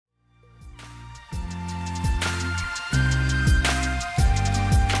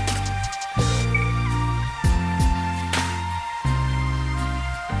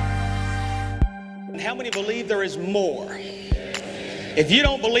many believe there is more? If you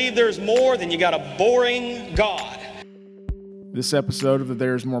don't believe there's more, then you got a boring God. This episode of the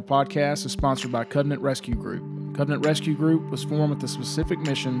There's More podcast is sponsored by Covenant Rescue Group. Covenant Rescue Group was formed with the specific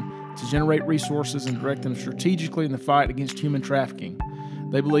mission to generate resources and direct them strategically in the fight against human trafficking.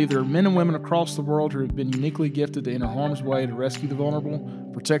 They believe there are men and women across the world who have been uniquely gifted to enter harm's way to rescue the vulnerable,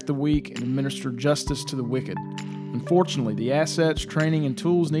 protect the weak, and administer justice to the wicked. Unfortunately, the assets, training, and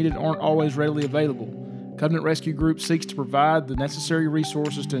tools needed aren't always readily available. Covenant Rescue Group seeks to provide the necessary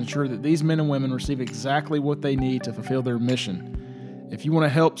resources to ensure that these men and women receive exactly what they need to fulfill their mission. If you want to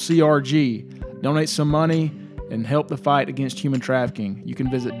help CRG, donate some money, and help the fight against human trafficking, you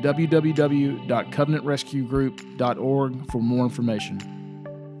can visit www.covenantrescuegroup.org for more information.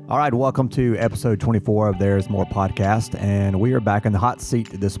 All right, welcome to episode 24 of There's More podcast, and we are back in the hot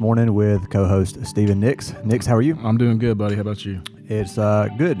seat this morning with co-host Stephen Nix. Nix, how are you? I'm doing good, buddy. How about you? It's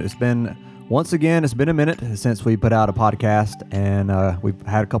good. It's been a minute since we put out a podcast, and we've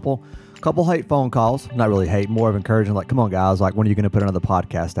had a couple hate phone calls. Not really hate, more of encouraging, like, come on, guys, like, when are you going to put another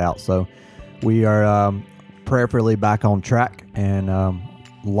podcast out? So we are prayerfully back on track, and a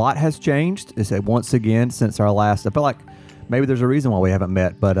lot has changed. It's once again since our last. I feel like maybe there's a reason why we haven't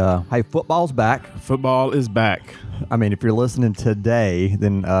met, but hey, football's back. Football is back. I mean, if you're listening today,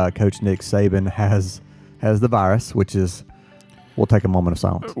 then Coach Nick Saban has the virus, which is. We'll take a moment of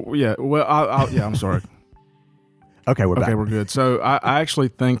silence. Yeah, well, I'm sorry. Okay, we're back. Okay, we're good. So I actually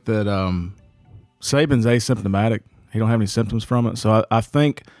think that Saban's asymptomatic. He don't have any symptoms from it. So I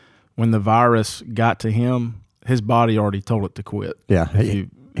think when the virus got to him, his body already told it to quit. Yeah, he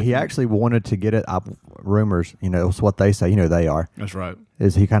actually wanted to get it. Rumors, it's what they say. They are. That's right.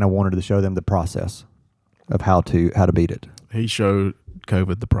 Is he kind of wanted to show them the process of how to beat it. He showed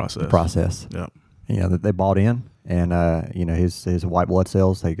COVID the process. The process. Yeah. That they bought in. And, his white blood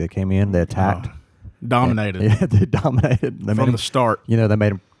cells, they came in, they attacked. Dominated. They dominated. They From the start. They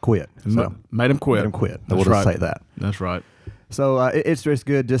made him quit. So. Made him quit. We'll just say that. That's right. So it's just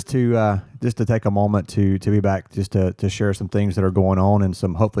good just to take a moment to be back, just to share some things that are going on and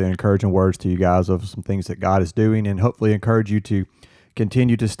some hopefully encouraging words to you guys of some things that God is doing, and hopefully encourage you to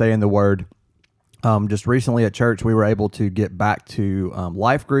continue to stay in the Word. Just recently at church, we were able to get back to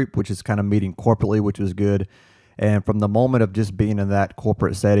life group, which is kind of meeting corporately, which was good. And from the moment of just being in that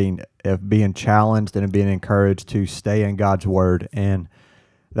corporate setting, of being challenged and being encouraged to stay in God's Word. And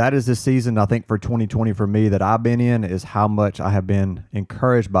that is the season, I think, for 2020 for me that I've been in, is how much I have been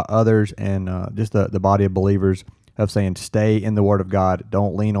encouraged by others and just the body of believers of saying, stay in the Word of God.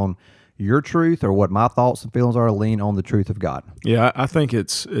 Don't lean on your truth or what my thoughts and feelings are. Lean on the truth of God. Yeah, I think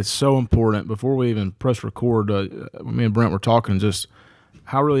it's so important. Before we even press record, me and Brent were talking just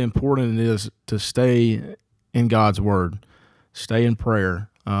how really important it is to stay in God's Word, stay in prayer,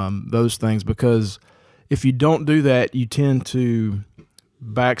 those things, because if you don't do that, you tend to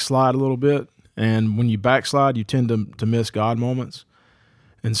backslide a little bit, and when you backslide, you tend to miss God moments.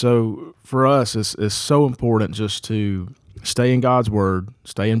 And so for us, it's so important just to stay in God's Word,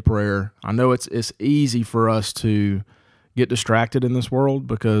 stay in prayer. I know it's easy for us to get distracted in this world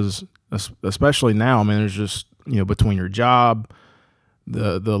because, especially now, I mean, there's just, between your job,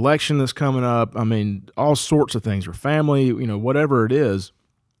 the election that's coming up, I mean, all sorts of things, your family, whatever it is,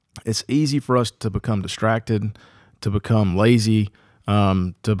 it's easy for us to become distracted, to become lazy,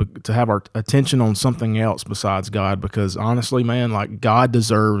 to have our attention on something else besides God, because honestly, man, like, God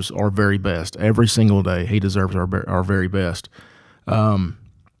deserves our very best every single day. He deserves our very best.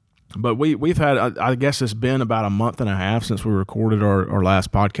 But we've had, I guess it's been about a month and a half since we recorded our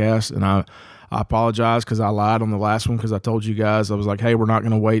last podcast, and I apologize because I lied on the last one, because I told you guys, I was like, hey, we're not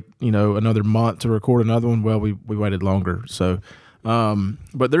going to wait, another month to record another one. Well, we waited longer. So,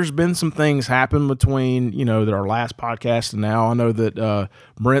 but there's been some things happen between, our last podcast and now. I know that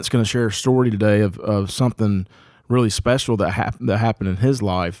Brent's going to share a story today of something really special that happened in his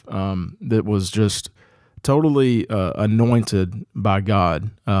life that was just totally anointed by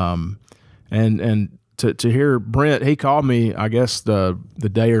God. And to hear Brent, he called me, I guess, the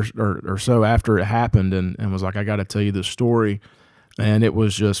day or so after it happened and was like, I got to tell you this story. And it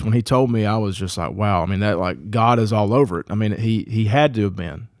was just, when he told me, I was just like, wow. I mean, that, like, God is all over it. I mean, he had to have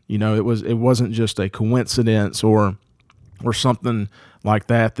been, it wasn't just a coincidence or something like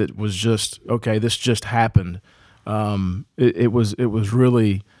that was just, okay, this just happened. It was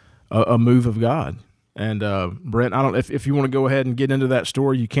really a move of God. And Brent, I don't, if you want to go ahead and get into that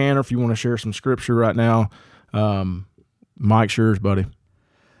story, you can, or if you want to share some scripture right now, Mike's yours, buddy.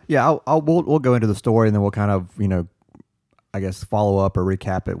 Yeah, we'll go into the story, and then we'll kind of, I guess, follow up or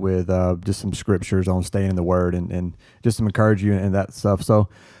recap it with just some scriptures on staying in the Word and just some encourage you and that stuff. So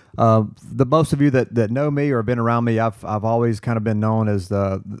The most of you that know me or have been around me, I've always kind of been known as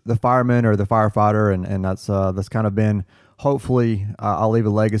the fireman or the firefighter, and that's kind of been, hopefully, I'll leave a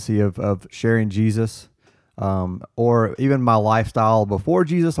legacy of sharing Jesus, or even my lifestyle before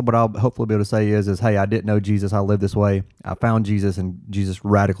Jesus. What I'll hopefully be able to say is hey, I didn't know Jesus, I lived this way, I found Jesus, and Jesus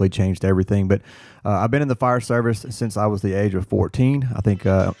radically changed everything. But I've been in the fire service since I was the age of 14. I think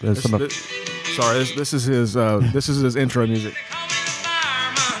this is his intro music.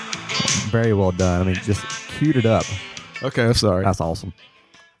 Very well done. I mean, just queued it up. Okay, sorry. That's awesome.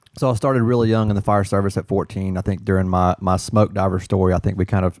 So I started really young in the fire service at 14. I think during my smoke diver story, I think we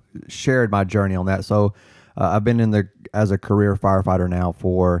kind of shared my journey on that. So I've been as a career firefighter now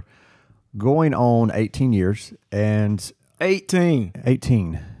for going on 18 years. And 18.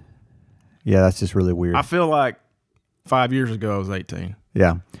 Yeah, that's just really weird. I feel like 5 years ago I was 18.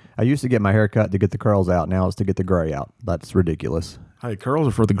 Yeah. I used to get my hair cut to get the curls out. Now it's to get the gray out. That's ridiculous. Hey, curls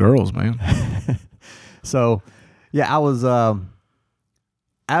are for the girls, man. So, yeah, I was,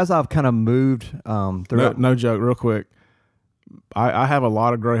 as I've kind of moved throughout. No joke, real quick. I have a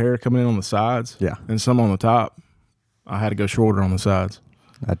lot of gray hair coming in on the sides. Yeah. And some on the top. I had to go shorter on the sides.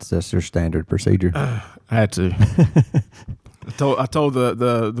 That's just your standard procedure. I had to. I told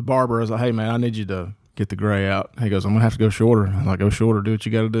the barber, I was like, hey, man, I need you to get the gray out. He goes, I'm going to have to go shorter. I'm like, go shorter, do what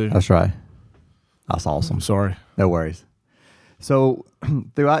you got to do. That's right. That's awesome. I'm sorry. No worries. So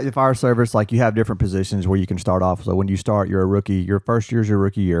throughout the fire service, like, you have different positions where you can start off. So when you start, you're a rookie. Your first year is your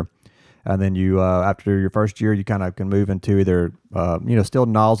rookie year. And then you, after your first year, you kind of can move into either, still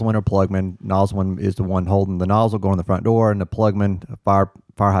nozzleman or plugman. Nozzleman is the one holding the nozzle, going in the front door, and the plugman, fire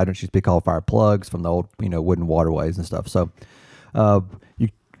hydrants used to be called fire plugs from the old, wooden waterways and stuff. So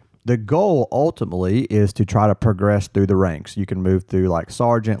the goal ultimately is to try to progress through the ranks. You can move through like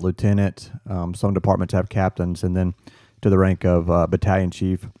sergeant, lieutenant. Some departments have captains, and then to the rank of battalion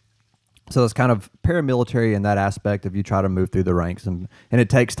chief. So it's kind of paramilitary in that aspect if you try to move through the ranks, and it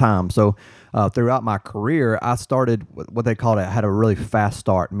takes time. So throughout my career, I started what they called had a really fast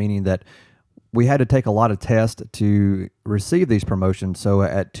start, meaning that we had to take a lot of tests to receive these promotions. So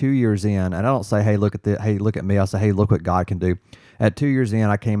at 2 years in, and I don't say, hey, look at me. I say, hey, look what God can do. At 2 years in,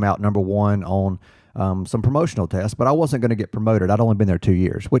 I came out number one on some promotional tests, but I wasn't going to get promoted. I'd only been there 2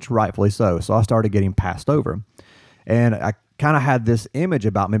 years, which rightfully so. So I started getting passed over. And I kind of had this image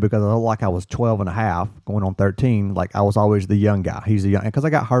about me because I felt like I was 12 and a half, going on 13. Like, I was always the young guy. He's the young, because I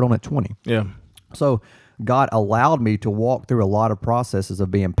got hard on at 20. Yeah. So God allowed me to walk through a lot of processes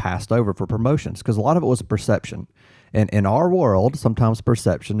of being passed over for promotions, because a lot of it was perception. And in our world, sometimes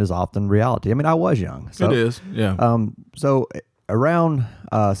perception is often reality. I mean, I was young. So, it is, yeah. So around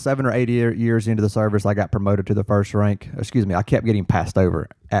 7 or 8 years into the service, I got promoted to the first rank. Excuse me, I kept getting passed over.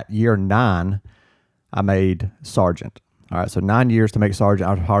 At year 9, I made sergeant. All right, so 9 years to make sergeant.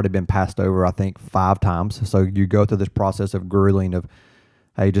 I've already been passed over, I think, 5 times. So you go through this process of grueling of,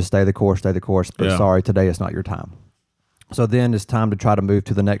 hey, just stay the course, but sorry, today is not your time. So then it's time to try to move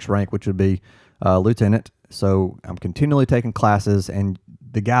to the next rank, which would be lieutenant. So I'm continually taking classes, and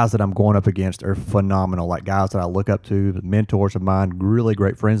the guys that I'm going up against are phenomenal, like guys that I look up to, mentors of mine, really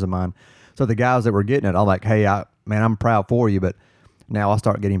great friends of mine. So the guys that were getting it, I'm like, hey, man, I'm proud for you, but now I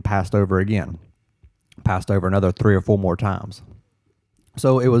start getting passed over again. Passed over another 3 or 4 more times.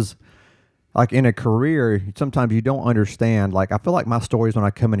 So it was like, in a career, sometimes you don't understand. Like, I feel like my stories when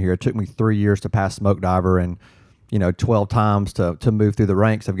I come in here, it took me 3 years to pass smoke diver, and 12 times to move through the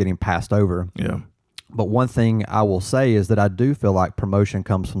ranks of getting passed over. Yeah. But one thing I will say is that I do feel like promotion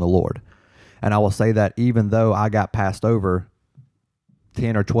comes from the Lord. And I will say that even though I got passed over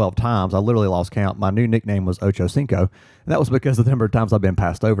 10 or 12 times, I literally lost count. My new nickname was Ocho Cinco, and that was because of the number of times I've been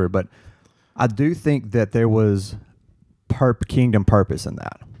passed over. But I do think that there was kingdom purpose in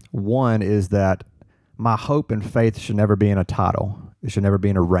that. One is that my hope and faith should never be in a title. It should never be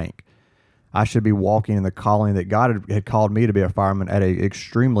in a rank. I should be walking in the calling that God had called me to be a fireman at an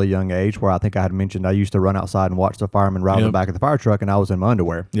extremely young age, where I think I had mentioned I used to run outside and watch the firemen ride on the back of the fire truck, and I was in my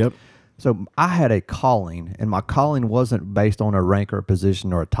underwear. Yep. So I had a calling, and my calling wasn't based on a rank or a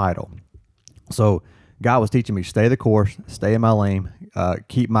position or a title. So God was teaching me, stay the course, stay in my lane,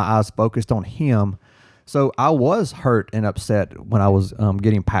 keep my eyes focused on Him. So I was hurt and upset when I was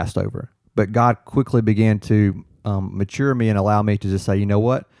getting passed over. But God quickly began to mature me and allow me to just say, you know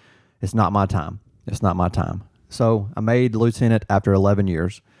what? It's not my time. It's not my time. So I made lieutenant after 11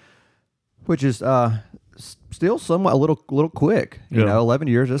 years, which is still somewhat a little quick. You know, 11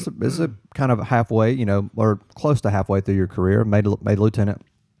 years. It's a kind of halfway, or close to halfway through your career. Made lieutenant.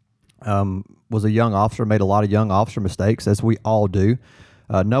 Was a young officer, made a lot of young officer mistakes, as we all do.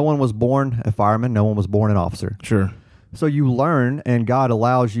 No one was born a fireman. No one was born an officer. Sure. So you learn, and God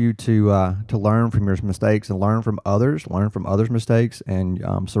allows you to learn from your mistakes and learn from others' mistakes, and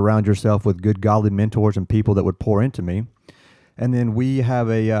surround yourself with good, godly mentors and people that would pour into me. And then we have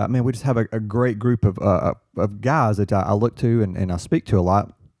we just have a great group of guys that I look to and I speak to a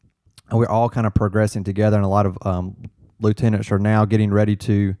lot. And we're all kind of progressing together, and a lot of lieutenants are now getting ready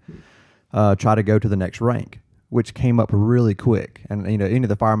to try to go to the next rank, which came up really quick. And any of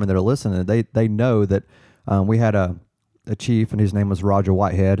the firemen that are listening, they know that we had a chief, and his name was Roger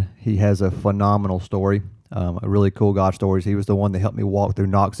Whitehead. He has a phenomenal story, a really cool God stories. He was the one that helped me walk through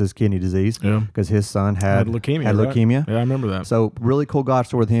Knox's kidney disease because his son had leukemia. Yeah, I remember that. So really cool God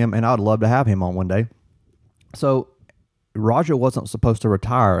story with him, and I'd love to have him on one day. So Roger wasn't supposed to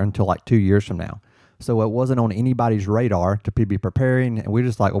retire until like 2 years from now. So it wasn't on anybody's radar to be preparing, and we're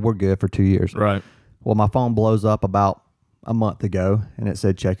just like, well, we're good for 2 years. Right. Well, my phone blows up about a month ago, and it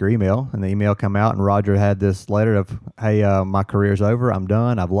said, check your email. And the email come out, and Roger had this letter of, hey, my career's over. I'm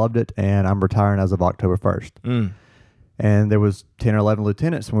done. I've loved it, and I'm retiring as of October 1st. And there was 10 or 11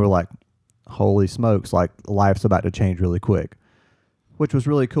 lieutenants, and we were like, holy smokes, like life's about to change really quick, which was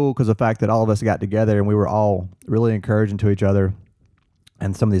really cool because the fact that all of us got together and we were all really encouraging to each other.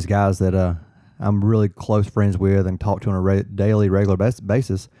 And some of these guys that I'm really close friends with and talk to on a daily, regular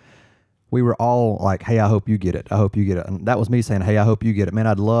basis, we were all like, hey, I hope you get it. I hope you get it. And that was me saying, hey, I hope you get it. Man,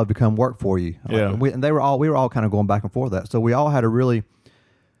 I'd love to come work for you. Yeah. We were all kind of going back and forth that. So we all had a really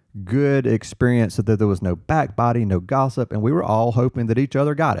good experience that there was no backbiting, no gossip, and we were all hoping that each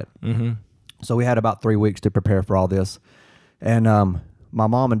other got it. Mm-hmm. So we had about 3 weeks to prepare for all this. And my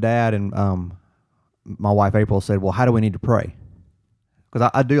mom and dad and my wife April said, well, how do we need to pray?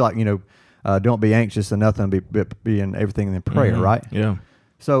 Because I do like, don't be anxious and nothing, be in everything in prayer, right? Yeah.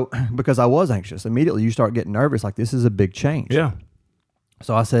 So, because I was anxious, immediately you start getting nervous, like this is a big change. Yeah.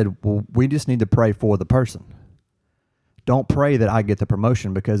 So I said, well, we just need to pray for the person. Don't pray that I get the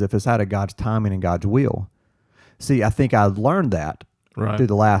promotion, because if it's out of God's timing and God's will. See, I think I learned that through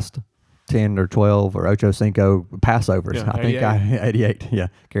the last 10 or 12 or Ocho Cinco Passovers. Yeah, I think 88. Yeah,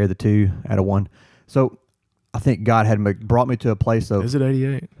 carried the 2 out of 1. So I think God had brought me to a place of... Is it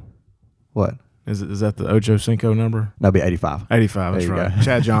 88? What? Is that the Ocho Cinco number? No, it'd be 85. 85, that's right. Go.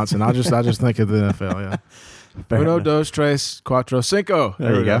 Chad Johnson. I just think of the NFL, yeah. Uno, dos, tres, cuatro, cinco.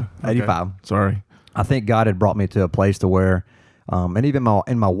 There you go. Okay. 85. Sorry. I think God had brought me to a place to where, and even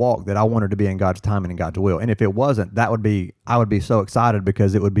in my walk, that I wanted to be in God's timing and God's will. And if it wasn't, I would be so excited,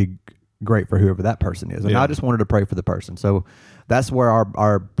 because it would be great for whoever that person is. And I just wanted to pray for the person. So that's where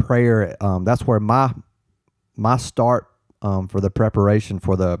our prayer, that's where my start for the preparation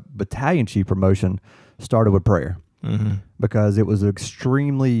for the battalion chief promotion started with prayer. Mm-hmm. Because it was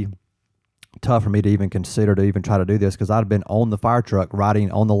extremely tough for me to even consider to even try to do this, because I'd been on the fire truck,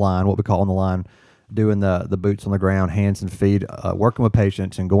 riding on the line, what we call on the line, doing the boots on the ground, hands and feet, working with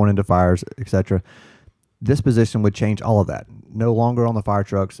patients and going into fires, etc. This position would change all of that. No longer on the fire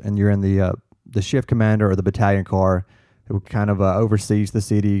trucks, and you're in the shift commander or the battalion car, who kind of oversees the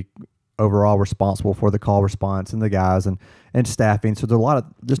city, overall responsible for the call response and the guys and staffing. So there's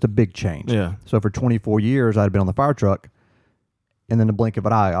just a big change. Yeah. So for 24 years, I'd been on the fire truck, and then the blink of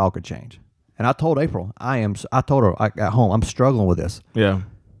an eye, all could change. And I told April, I told her at home, I'm struggling with this. Yeah.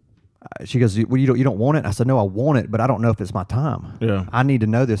 She goes, well, you don't want it? I said, no, I want it, but I don't know if it's my time. Yeah. I need to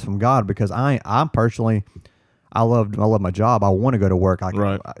know this from God, because I'm personally, I love my job. I want to go to work.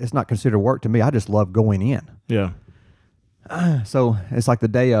 It's not considered work to me. I just love going in. Yeah. So it's like the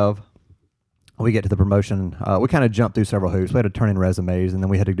day of, we get to the promotion. We kind of jumped through several hoops. We had to turn in resumes, and then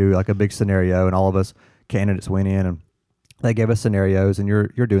we had to do like a big scenario, and all of us candidates went in, and they gave us scenarios, and you're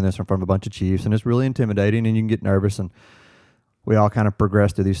doing this in front of a bunch of chiefs, and it's really intimidating, and you can get nervous, and we all kind of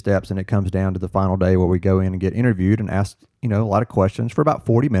progress through these steps, and it comes down to the final day where we go in and get interviewed and asked, a lot of questions for about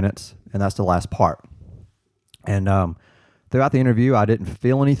 40 minutes, and that's the last part. And throughout the interview, I didn't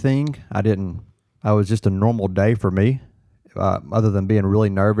feel anything. I was just a normal day for me, other than being really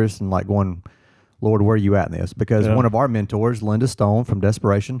nervous and like going, Lord, where are you at in this? Because one of our mentors, Linda Stone from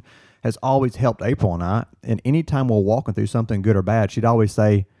Desperation, has always helped April and I. And anytime we're walking through something good or bad, she'd always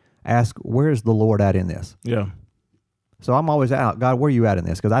ask, where's the Lord at in this? Yeah. So I'm always out, God, where are you at in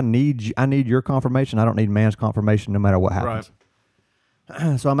this? Because I need your confirmation. I don't need man's confirmation no matter what happens.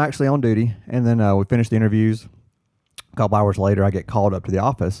 Right. So I'm actually on duty. And then we finish the interviews. A couple hours later, I get called up to the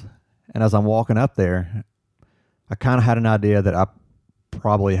office. And as I'm walking up there, I kind of had an idea that I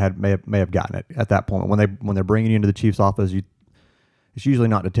probably may have gotten it at that point. When they're bringing you into the chief's office, it's usually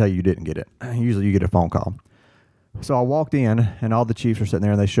not to tell you didn't get it. Usually you get a phone call. So I walked in, and all the chiefs were sitting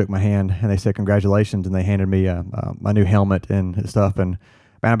there, and they shook my hand, and they said congratulations, and they handed me my new helmet and stuff. And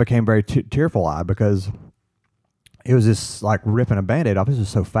man, I became very tearful-eyed, because it was just like ripping a Band-Aid off. This was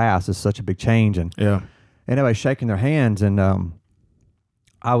so fast. It's such a big change. And anyway, shaking their hands, and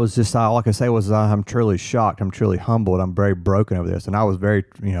I was just, all I could say was, I'm truly shocked. I'm truly humbled. I'm very broken over this. And I was very,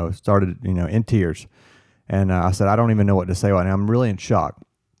 started, in tears. And I said, I don't even know what to say right now. I'm really in shock.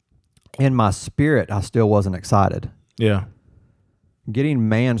 In my spirit, I still wasn't excited. Yeah. Getting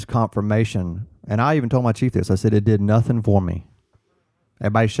man's confirmation, and I even told my chief this. I said, it did nothing for me.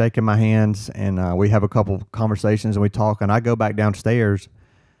 Everybody's shaking my hands, and we have a couple conversations, and we talk, and I go back downstairs.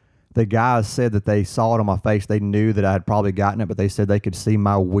 The guys said that they saw it on my face. They knew that I had probably gotten it, but they said they could see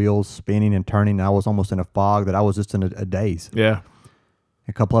my wheels spinning and turning, and I was almost in a fog, that I was just in a daze. Yeah.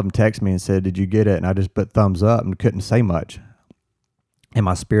 A couple of them texted me and said, did you get it? And I just put thumbs up and couldn't say much. In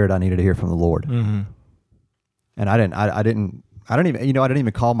my spirit, I needed to hear from the Lord. Mm-hmm. And I didn't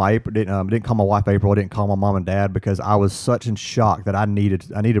even call my April, didn't call my wife April, I didn't call my mom and dad, because I was such in shock that I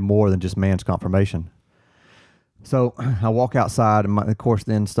needed more than just man's confirmation. So I walk outside, and of course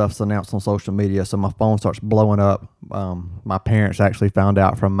then stuff's announced on social media, so my phone starts blowing up. My parents actually found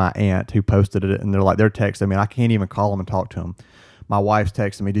out from my aunt who posted it, and they're texting me, and I can't even call them and talk to them. My wife's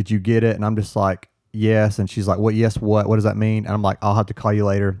texting me, did you get it? And I'm just like, yes. And she's like, what? Yes, what? What does that mean? And I'm like, I'll have to call you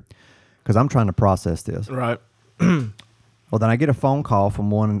later, because I'm trying to process this. Right. Well, then I get a phone call from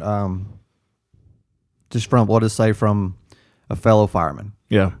one, from a fellow fireman.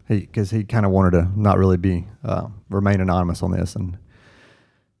 Yeah. Because he kind of wanted to not really be, remain anonymous on this. And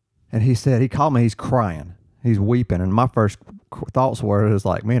he called me, he's crying, he's weeping. And my first thoughts were,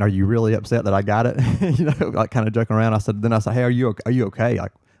 man, are you really upset that I got it? Like kind of joking around. I said, hey, are you okay?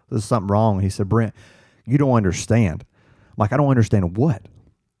 Like, there's something wrong. And he said, Brent, you don't understand. I'm like, I don't understand what?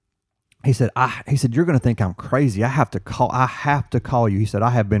 He said, you're going to think I'm crazy. I have to call you. He said, I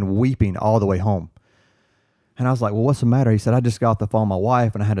have been weeping all the way home. And I was like, well, what's the matter? He said, I just got off the phone with my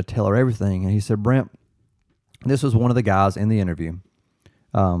wife, and I had to tell her everything. And he said, Brent, this was one of the guys in the interview.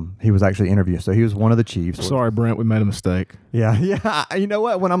 He was actually interviewed, so he was one of the chiefs. Sorry, Brent, we made a mistake. Yeah. You know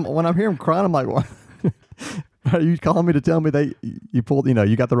what? When I'm hearing him crying, I'm like, what? Are you calling me to tell me you pulled,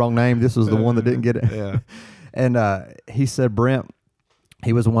 you got the wrong name? This was the one that didn't get it. Yeah. And he said, Brent,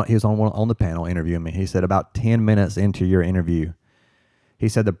 he was on the panel interviewing me. He said, about 10 minutes into your interview, he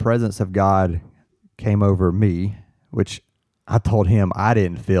said the presence of God came over me, which I told him I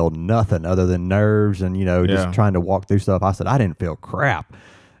didn't feel nothing other than nerves and, just trying to walk through stuff. I said, I didn't feel crap.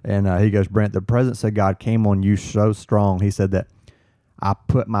 And he goes, Brent, the presence of God came on you so strong. He said that I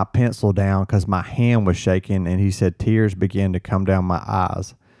put my pencil down because my hand was shaking, and he said tears began to come down my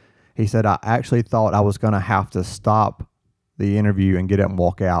eyes. He said, I actually thought I was going to have to stop the interview and get up and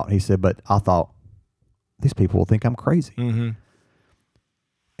walk out. He said, but I thought, these people will think I'm crazy. Mm-hmm.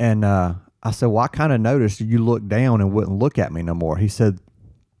 And I said, well, I kind of noticed you looked down and wouldn't look at me no more. He said,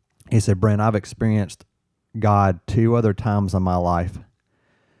 Brent, I've experienced God 2 other times in my life,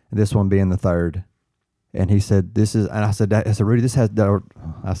 this one being the third. And he said, I said, Rudy, this has,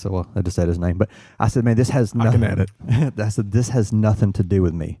 I said, well, I just said his name, but I said, man, this has nothing. I can add it. I said, this has nothing to do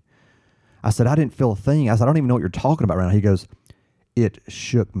with me. I said, I didn't feel a thing. I said, I don't even know what you're talking about right now. He goes, it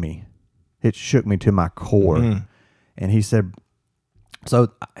shook me. It shook me to my core. Mm. And he said,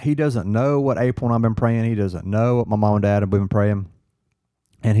 so he doesn't know what April and I've been praying. He doesn't know what my mom and dad have been praying.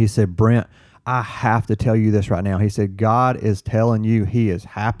 And he said, Brent, I have to tell you this right now. He said, God is telling you he is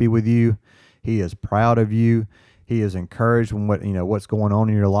happy with you. He is proud of you. He is encouraged when what's going on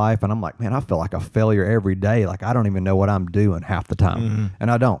in your life. And I'm like, man, I feel like a failure every day. Like, I don't even know what I'm doing half the time. Mm-hmm.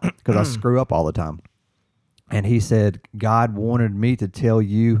 And I don't, because I screw up all the time. And he said, God wanted me to tell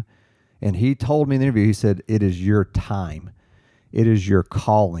you, and he told me in the interview, he said, it is your time. It is your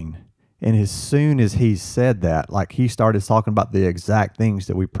calling. And as soon as he said that, like, he started talking about the exact things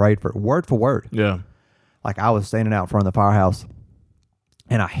that we prayed for word. Yeah. Like, I was standing out in front of the firehouse,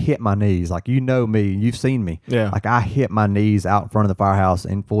 and I hit my knees. Like, you know me, you've seen me. Yeah. Like, I hit my knees out in front of the firehouse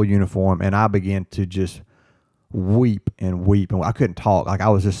in full uniform, and I began to just weep and weep. And I couldn't talk. Like,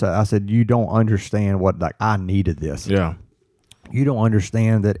 I said, you don't understand I needed this. Yeah. You don't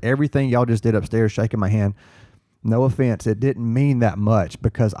understand that everything y'all just did upstairs, shaking my hand, no offense, it didn't mean that much,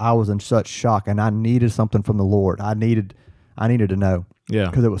 because I was in such shock, and I needed something from the Lord. I needed to know. Yeah.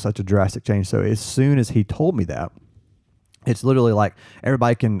 Because it was such a drastic change. So as soon as he told me that, it's literally like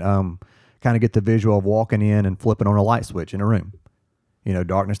everybody can kind of get the visual of walking in and flipping on a light switch in a room,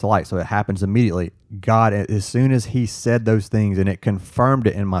 darkness to light. So it happens immediately. God, as soon as he said those things and it confirmed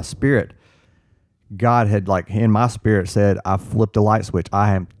it in my spirit, God had, in my spirit, said, I flipped a light switch.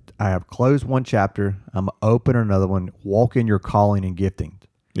 I have closed one chapter. I'm opening another one. Walk in your calling and gifting.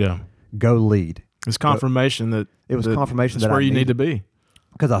 Yeah. Go lead. It's confirmation that it was confirmation that's that where you need to be.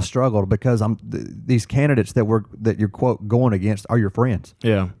 because I struggled because these candidates that you're quote going against are your friends.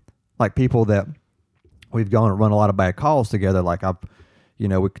 Yeah. Like people that we've gone and run a lot of bad calls together. Like we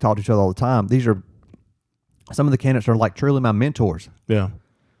talk to each other all the time. These are some of the candidates are like truly my mentors. Yeah.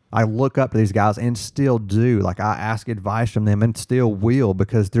 I look up to these guys and still do. Like I ask advice from them and still will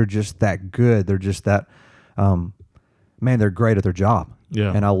because they're just that good. They're just that, they're great at their job.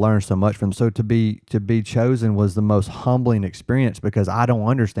 Yeah. And I learned so much from them. So to be chosen was the most humbling experience because I don't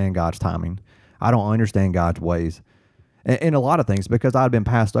understand God's timing. I don't understand God's ways in a lot of things because I'd been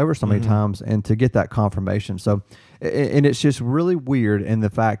passed over so many times, and to get that confirmation. So, and it's just really weird in the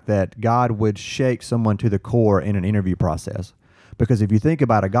fact that God would shake someone to the core in an interview process. Because if you think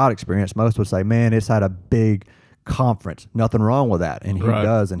about a God experience, most would say, man, it's at a big conference. Nothing wrong with that. And he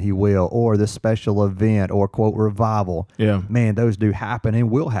does, and he will. Or this special event or, quote, revival. Yeah. Man, those do happen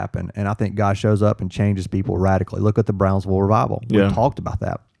and will happen. And I think God shows up and changes people radically. Look at the Brownsville revival. We talked about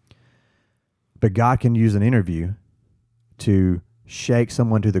that. But God can use an interview to shake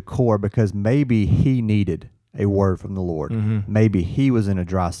someone to the core because maybe he needed a word from the Lord. Maybe he was in a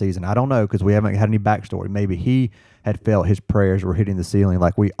dry season. I don't know because we haven't had any backstory. Maybe he had felt his prayers were hitting the ceiling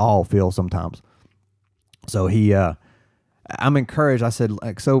like we all feel sometimes. So I'm encouraged. I said,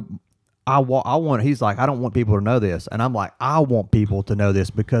 like, so I want, he's like, I don't want people to know this. And I'm like, I want people to know this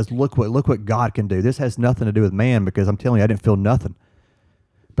because look what God can do. This has nothing to do with man because I'm telling you, I didn't feel nothing.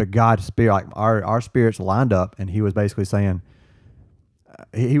 But God's spirit, like our spirits lined up, and he was basically saying,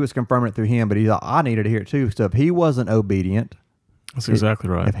 he was confirming it through him, but he's like, I needed to hear it too. So if he wasn't obedient, that's exactly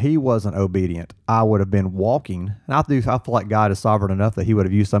right. If he wasn't obedient, I would have been walking. And I feel like God is sovereign enough that he would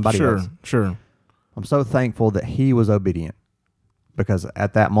have used somebody else. Sure. I'm so thankful that he was obedient because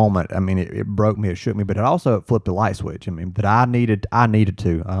at that moment, I mean, it broke me, it shook me, but it also flipped a light switch. I mean, that I needed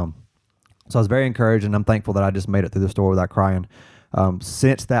to. So I was very encouraged, and I'm thankful that I just made it through the store without crying.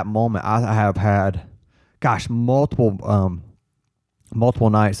 Since that moment, I have had, multiple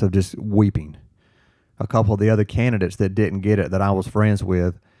nights of just weeping. A couple of the other candidates that didn't get it that I was friends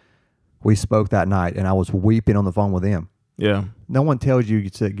with, we spoke that night, and I was weeping on the phone with them. Yeah. No one tells you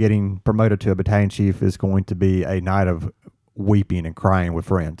that getting promoted to a battalion chief is going to be a night of weeping and crying with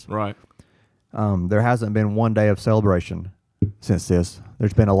friends. Right. There hasn't been one day of celebration since this.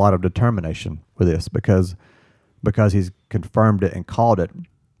 There's been a lot of determination with this because he's confirmed it and called it.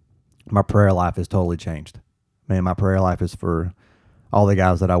 My prayer life has totally changed. Man, my prayer life is for all the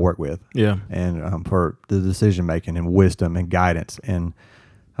guys that I work with. Yeah. And for the decision making and wisdom and guidance and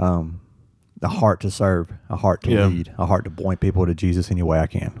the heart to serve, a heart to lead, a heart to point people to Jesus any way I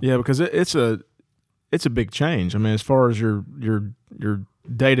can. Yeah, because it's a big change. I mean, as far as your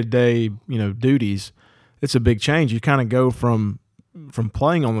day-to-day, duties, it's a big change. You kind of go from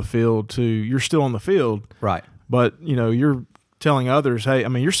playing on the field to you're still on the field. Right. But, you're telling others, hey, I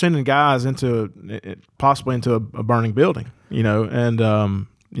mean, you're sending guys possibly into a burning building, and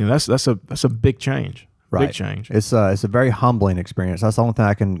that's a big change. Right. Big change. It's a very humbling experience. That's the only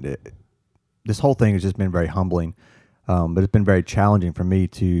thing this whole thing has just been very humbling, but it's been very challenging for me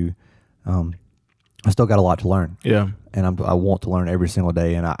to, I still got a lot to learn. Yeah. And I want to learn every single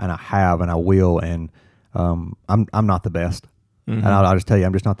day, and I have, and I will, and I'm not the best. And I'll just tell you,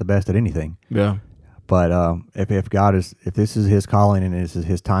 I'm just not the best at anything. Yeah. But if this is his calling and this is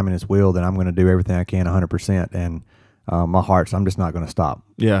his time and his will, then I'm going to do everything I can 100%. And I'm just not going to stop.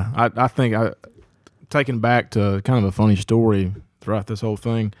 Yeah. I think taken back to kind of a funny story throughout this whole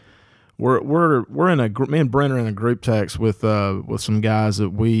thing. We're in me and Brent are in a group text with some guys that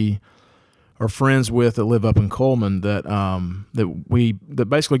we are friends with that live up in Coleman that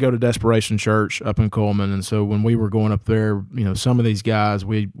basically go to Desperation Church up in Coleman. And so when we were going up there, some of these guys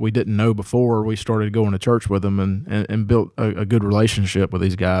we didn't know before we started going to church with them and built a good relationship with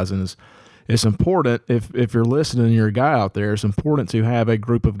these guys. And it's important if you're listening and you're a guy out there, it's important to have a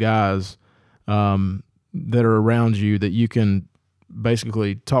group of guys that are around you that you can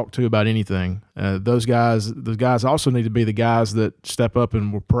basically talk to about anything. Those guys also need to be the guys that step up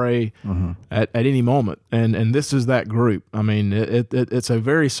and will pray at any moment. And this is that group. I mean, it's a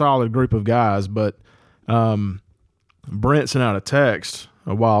very solid group of guys, but Brent sent out a text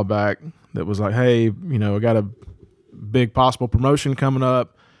a while back that was like, hey, I got a big possible promotion coming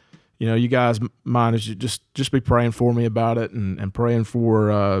up. You guys mind is just be praying for me about it and praying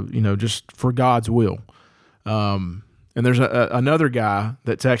for, just for God's will. And there's another guy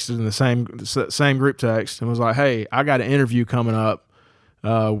that texted in the same group text and was like, hey, I got an interview coming up.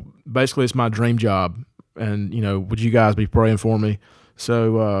 Basically, it's my dream job. And, would you guys be praying for me?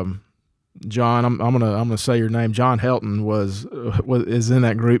 So, John, I'm gonna say your name. John Helton is in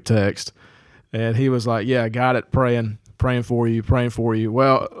that group text. And he was like, yeah, I got it, praying. praying for you, praying for you.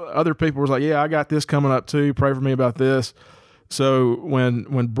 Well, other people was like, yeah, I got this coming up too. Pray for me about this. So when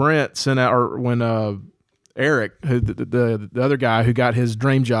Brent sent out, or when Eric, who the other guy who got his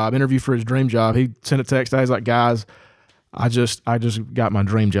dream job, interview for his dream job, he sent a text. I was like, guys, I just got my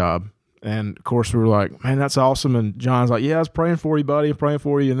dream job. And of course we were like, man, that's awesome. And John's like, yeah, I was praying for you, buddy. I'm praying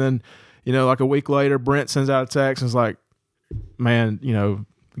for you. And then, like a week later, Brent sends out a text and is like, man,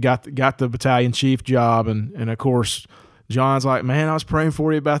 got the battalion chief job. And of course John's like, man, I was praying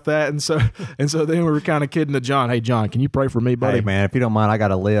for you about that. And so then we were kind of kidding to John. Hey, John, can you pray for me, buddy? Hey, man, if you don't mind, I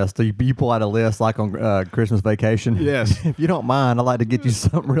got a list. So you pull out a list like on Christmas vacation. Yes. If you don't mind, I'd like to get you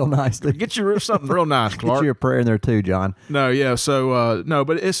something real nice. Get you something real nice, Clark. Get you a prayer in there too, John. No, yeah. So, no,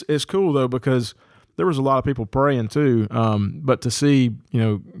 but it's cool though, because there was a lot of people praying too. But to see,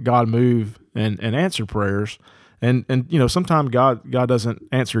 God move and answer prayers, and sometimes God doesn't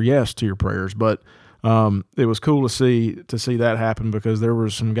answer yes to your prayers, but it was cool to see that happen, because there were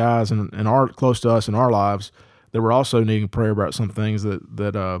some guys in our close to us in our lives that were also needing prayer about some things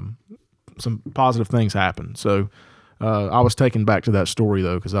that some positive things happened. So I was taken back to that story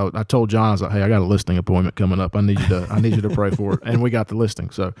though, because I told John, I was like, hey, I got a listing appointment coming up. I need you to pray for it, and we got the listing.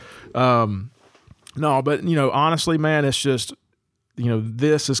 So no, but honestly, man, it's just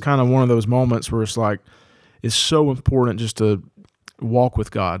this is kind of one of those moments where it's like it's so important just to walk with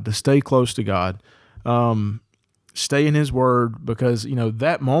God, to stay close to God. Stay in His Word, because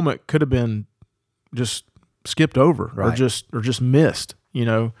that moment could have been just skipped over, right, or just missed,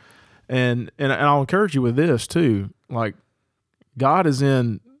 and I'll encourage you with this too. Like, God is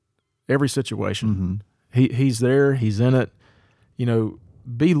in every situation. Mm-hmm. He's there. He's in it.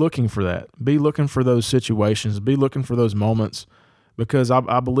 Be looking for that. Be looking for those situations. Be looking for those moments, because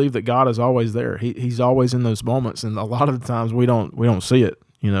I believe that God is always there. He's always in those moments, and a lot of the times we don't see it.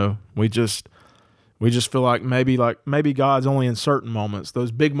 We just feel like maybe God's only in certain moments,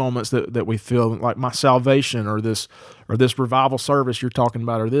 those big moments that we feel like my salvation or this revival service you're talking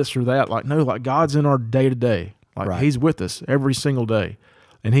about, or this or that. Like, no, like God's in our day to day. Like, right, He's with us every single day,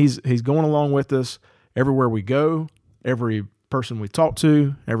 and He's going along with us everywhere we go, every person we talk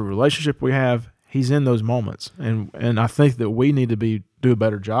to, every relationship we have. He's in those moments, and I think that we need to do a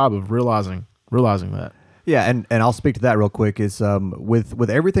better job of realizing that. Yeah, and I'll speak to that real quick. Is with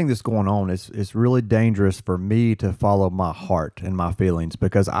everything that's going on, it's really dangerous for me to follow my heart and my feelings,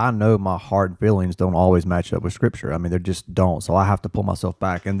 because I know my heart and feelings don't always match up with Scripture. I mean, they just don't. So I have to pull myself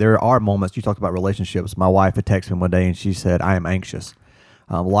back. And there are moments. You talked about relationships. My wife had texted me one day and she said, "I am anxious."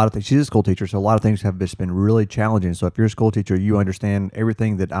 A lot of things. She's a school teacher, so a lot of things have just been really challenging. So if you're a school teacher, you understand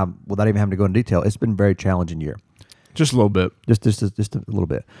everything that without even having to go into detail. It's been a very challenging year. Just a little bit. Just a little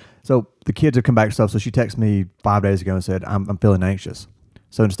bit. So the kids have come back and stuff. So she texted me 5 days ago and said, I'm feeling anxious.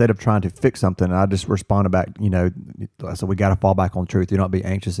 So instead of trying to fix something, I just responded back, I said, we got to fall back on truth. Do not be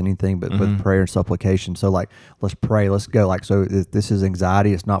anxious in anything, but with prayer and supplication. So like, let's pray. Let's go. Like, so this is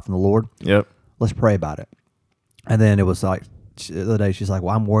anxiety. It's not from the Lord. Yep. Let's pray about it. And then it was like, the other day, she's like,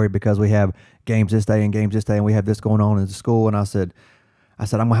 well, I'm worried because we have games this day, and we have this going on in the school. And I said, I'm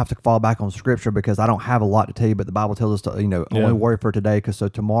going to have to fall back on Scripture, because I don't have a lot to tell you, but the Bible tells us to, only worry for today, because so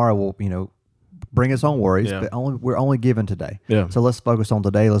tomorrow will, bring its own worries, but we're only given today. Yeah. So let's focus on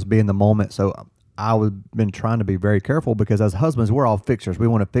today. Let's be in the moment. So I've been trying to be very careful, because as husbands, we're all fixers. We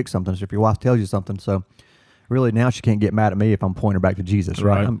want to fix something. So if your wife tells you something, so really now she can't get mad at me if I'm pointing her back to Jesus,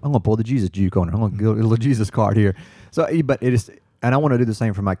 right? I'm going to pull the Jesus juke on her. I'm going to get a little Jesus card here. So, but it is, and I want to do the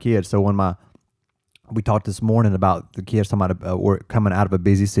same for my kids. So when we talked this morning about the kids talking about we're coming out of a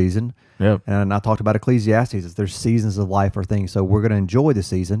busy season. Yep. And I talked about Ecclesiastes. There's seasons of life or things. So we're going to enjoy the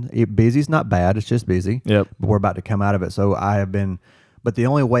season. Busy's not bad. It's just busy. Yep. But we're about to come out of it. So but the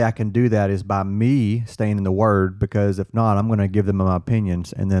only way I can do that is by me staying in the Word, because if not, I'm going to give them my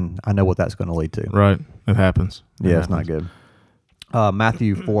opinions, and then I know what that's going to lead to. Right. It happens. It's not good.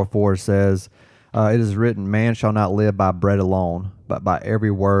 Matthew 4:4 says, it is written, man shall not live by bread alone, but by every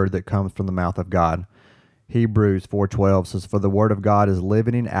word that comes from the mouth of God. Hebrews 4:12 says, for the word of God is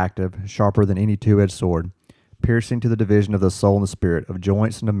living and active, sharper than any two-edged sword, piercing to the division of the soul and the spirit, of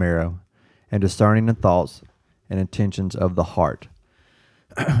joints and the marrow, and discerning the thoughts and intentions of the heart.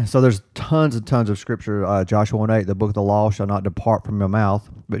 So there's tons and tons of Scripture. Joshua 1:8, the book of the law shall not depart from your mouth,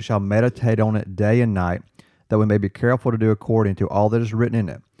 but shall meditate on it day and night, that we may be careful to do according to all that is written in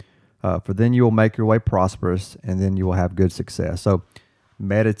it. For then you will make your way prosperous, and then you will have good success. So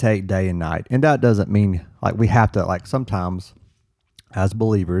meditate day and night. And that doesn't mean like we have to, like sometimes as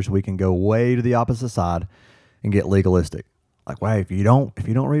believers, we can go way to the opposite side and get legalistic. Like, well, if you don't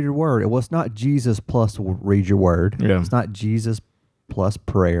read your word, well, it's not Jesus plus read your word. Yeah. It's not Jesus plus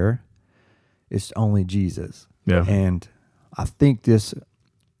prayer. It's only Jesus. Yeah. And I think this,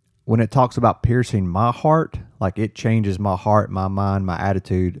 when it talks about piercing my heart, like it changes my heart, my mind, my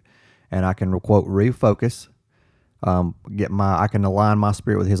attitude, and I can quote refocus. I can align my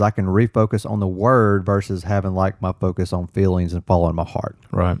spirit with His. I can refocus on the Word versus having like my focus on feelings and following my heart.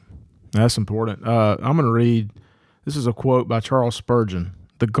 Right. That's important. I'm going to read. This is a quote by Charles Spurgeon,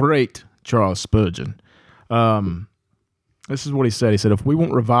 the great Charles Spurgeon. This is what he said. He said, "If we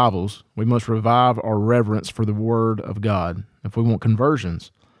want revivals, we must revive our reverence for the Word of God. If we want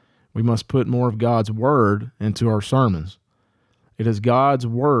conversions, we must put more of God's Word into our sermons. It is God's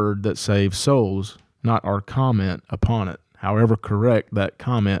Word that saves souls, not our comment upon it, however correct that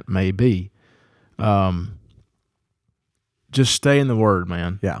comment may be." Just stay in the Word,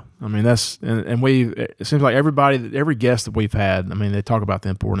 man. Yeah. I mean, it seems like every guest that we've had, I mean, they talk about the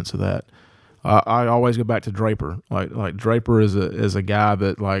importance of that. I always go back to Draper. Like Draper is a guy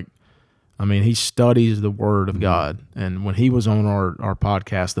that, like, I mean, he studies the Word of God. And when he was on our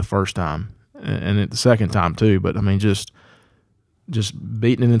podcast the first time, and the second time too, but I mean, just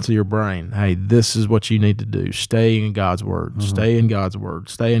beating it into your brain. Hey, this is what you need to do. Stay in God's Word. Mm-hmm. Stay in God's Word.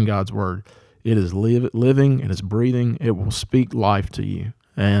 Stay in God's Word. It is living, and it's breathing. It will speak life to you.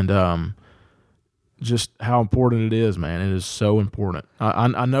 And just how important it is, man. It is so important.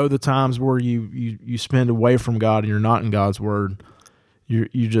 I know the times where you spend away from God and you're not in God's Word.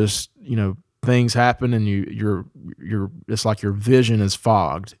 You just, things happen and you're it's like your vision is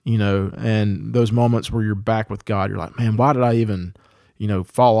fogged, and those moments where you're back with God, you're like, man, why did I even,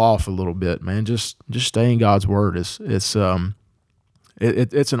 fall off a little bit, man? Just stay in God's Word. It's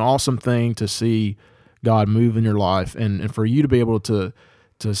an awesome thing to see God move in your life, and for you to be able to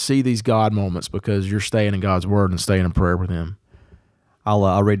see these God moments because you're staying in God's Word and staying in prayer with Him.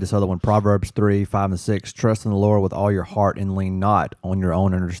 I'll read this other one. Proverbs 3:5-6. Trust in the Lord with all your heart and lean not on your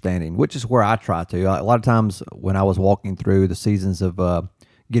own understanding, which is where I try to. A lot of times when I was walking through the seasons of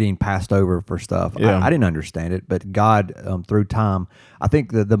getting passed over for stuff, I didn't understand it, but God, through time, I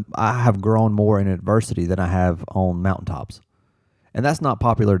think that I have grown more in adversity than I have on mountaintops. And that's not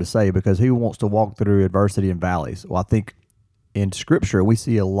popular to say because who wants to walk through adversity in valleys? Well, I think in Scripture, we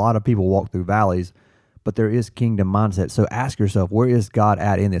see a lot of people walk through valleys, but there is kingdom mindset. So ask yourself, where is God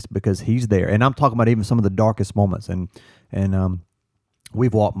at in this? Because He's there. And I'm talking about even some of the darkest moments. And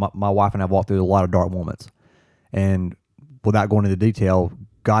we've walked, my wife and I have walked through a lot of dark moments. And without going into detail,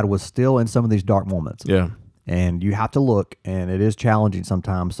 God was still in some of these dark moments. Yeah. And you have to look, and it is challenging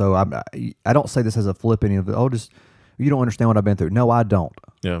sometimes. So I don't say this as a flipping of, you don't understand what I've been through. No, I don't.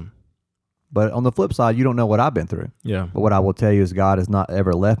 Yeah. But on the flip side, you don't know what I've been through. Yeah. But what I will tell you is God has not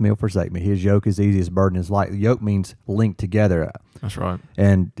ever left me or forsake me. His yoke is easy, His burden is light. Yoke means linked together. That's right.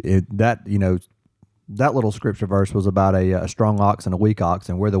 And that little scripture verse was about a strong ox and a weak ox,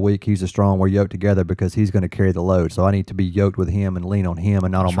 and we're the weak, He's the strong. We're yoked together because He's going to carry the load. So I need to be yoked with Him and lean on Him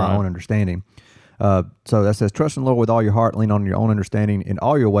and not on my own understanding. So that says, trust in the Lord with all your heart, lean on your own understanding. In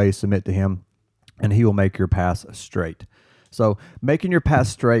all your ways submit to Him, and He will make your paths straight. So making your path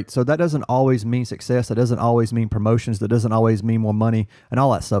straight, so that doesn't always mean success. That doesn't always mean promotions. That doesn't always mean more money and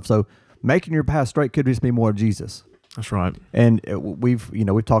all that stuff. So making your path straight could just be more of Jesus. That's right. And we've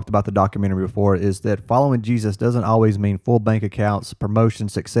talked about the documentary before, is that following Jesus doesn't always mean full bank accounts, promotion,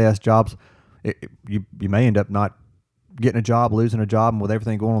 success, jobs. You may end up not getting a job, losing a job, and with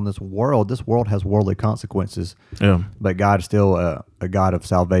everything going on in this world has worldly consequences. Yeah. But God is still a God of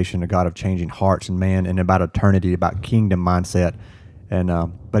salvation, a God of changing hearts and man, and about eternity, about kingdom mindset. And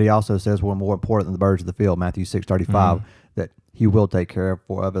but He also says we're more important than the birds of the field, Matthew 6:35, that He will take care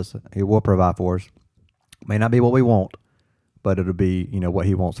of us. He will provide for us. May not be what we want, but it'll be what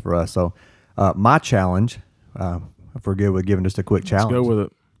He wants for us. So my challenge, if we're good with giving just a quick challenge, let's go with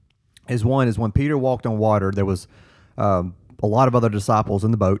it. Is when Peter walked on water, there was a lot of other disciples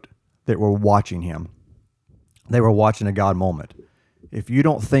in the boat that were watching him. They were watching a God moment. If you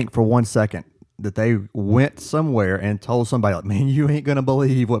don't think for 1 second that they went somewhere and told somebody, like, man, you ain't going to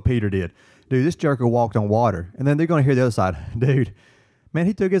believe what Peter did. Dude, this jerker walked on water. And then they're going to hear the other side. Dude, man,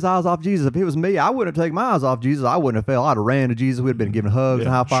 he took his eyes off Jesus. If it was me, I wouldn't have taken my eyes off Jesus. I wouldn't have fell. I'd have ran to Jesus. We'd have been giving hugs and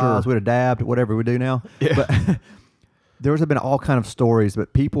high fives. We'd have dabbed, whatever we do now. Yeah. But there's been all kind of stories,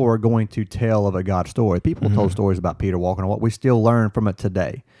 but people are going to tell of a God story. People told stories about Peter walking on water. We still learn from it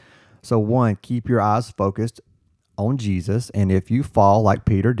today. So one, keep your eyes focused on Jesus. And if you fall like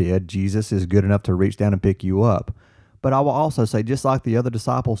Peter did, Jesus is good enough to reach down and pick you up. But I will also say, just like the other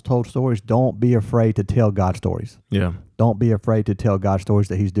disciples told stories, don't be afraid to tell God stories. Yeah. Don't be afraid to tell God stories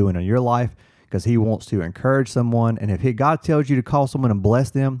that He's doing in your life, because He wants to encourage someone. And if God tells you to call someone and bless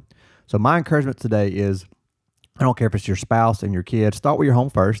them. So my encouragement today is, I don't care if it's your spouse and your kids. Start with your home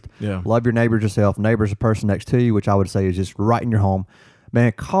first. Yeah. Love your neighbors yourself. Neighbor's a person next to you, which I would say is just right in your home.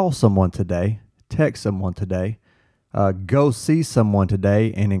 Man, call someone today. Text someone today. Go see someone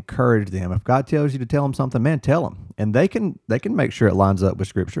today and encourage them. If God tells you to tell them something, man, tell them. And they can make sure it lines up with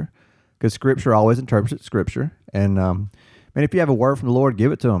Scripture, because Scripture always interprets Scripture. And man, if you have a word from the Lord,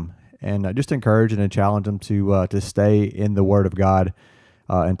 give it to them, and just encourage and challenge them to stay in the Word of God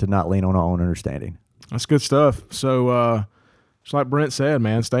and to not lean on our own understanding. That's good stuff. So, just like Brent said,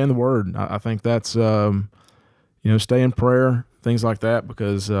 man, stay in the Word. I think that's, stay in prayer, things like that,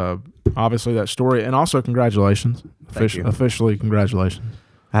 because obviously that story, and also congratulations. Officially, congratulations.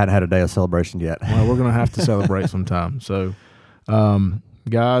 I hadn't had a day of celebration yet. Well, we're going to have to celebrate sometime. So,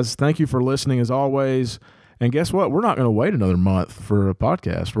 guys, thank you for listening as always. And guess what? We're not going to wait another month for a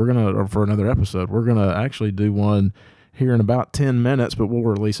podcast. Or for another episode. We're going to actually do one here in about 10 minutes, but we'll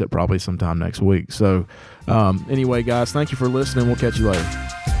release it probably sometime next week. So anyway, guys, thank you for listening. We'll catch you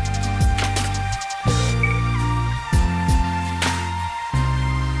later.